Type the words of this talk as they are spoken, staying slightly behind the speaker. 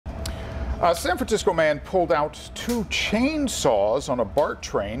A San Francisco man pulled out 2 chainsaws on a BART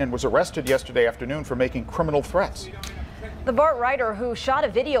train and was arrested yesterday afternoon for making criminal threats. The BART writer who shot a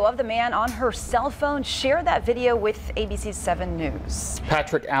video of the man on her cell phone shared that video with ABC7 News.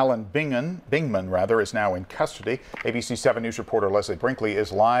 Patrick Allen Bingman is now in custody. ABC7 News reporter Leslie Brinkley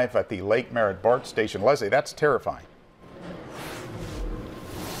is live at the Lake Merritt BART station. Leslie, that's terrifying.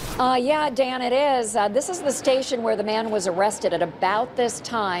 Yeah, Dan, it is. This is the station where the man was arrested at about this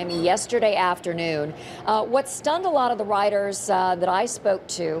time yesterday afternoon. What stunned a lot of the riders that I spoke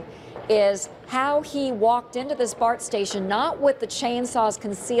to is how he walked into this BART station, not with the chainsaws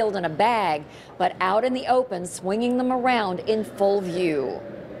concealed in a bag, but out in the open, swinging them around in full view.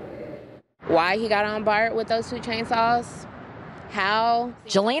 Why he got on BART with those 2 chainsaws? How?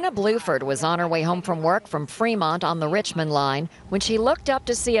 Jelena Bluford was on her way home from work from Fremont on the Richmond line when she looked up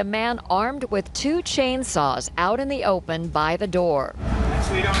to see a man armed with 2 chainsaws out in the open by the door.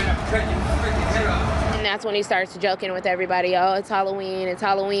 And that's when he starts joking with everybody. Oh, it's Halloween, it's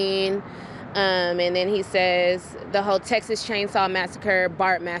Halloween. And then he says the whole Texas Chainsaw Massacre,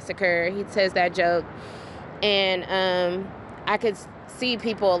 BART Massacre. He says that joke. And I could see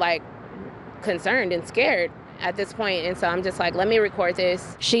people like concerned and scared at this point, and so I'm just like, let me record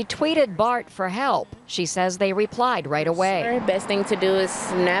this. She tweeted BART for help. She says they replied right away. Sure, best thing to do is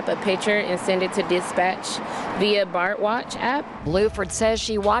snap a picture and send it to dispatch via BART Watch app. Bluford says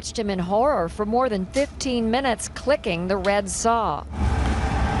she watched him in horror for more than 15 minutes clicking the red saw.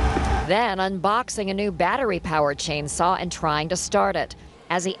 Then unboxing a new battery-powered chainsaw and trying to start it.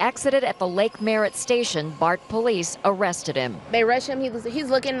 As he exited at the Lake Merritt station, BART police arrested him. They rushed him. He's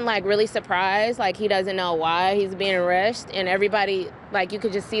looking like really surprised, like he doesn't know why he's being rushed. And everybody, like you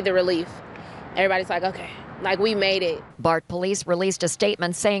could just see the relief. Everybody's like, okay, like we made it. BART police released a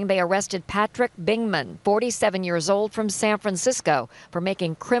statement saying they arrested Patrick Bingman, 47 years old, from San Francisco for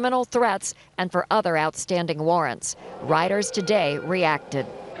making criminal threats and for other outstanding warrants. Riders today reacted.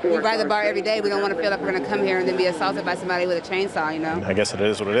 We ride the BART every day. We don't want to feel like we're going to come here and then be assaulted by somebody with a chainsaw, you know? I guess it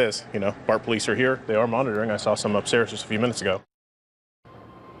is what it is. You know, BART police are here. They are monitoring. I saw some upstairs just a few minutes ago.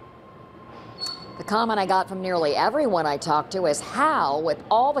 The comment I got from nearly everyone I talked to is how, with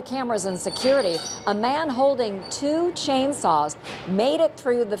all the cameras and security, a man holding 2 chainsaws made it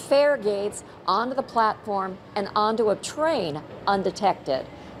through the fare gates, onto the platform, and onto a train undetected.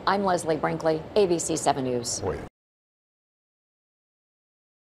 I'm Leslie Brinkley, ABC7 News. Boy.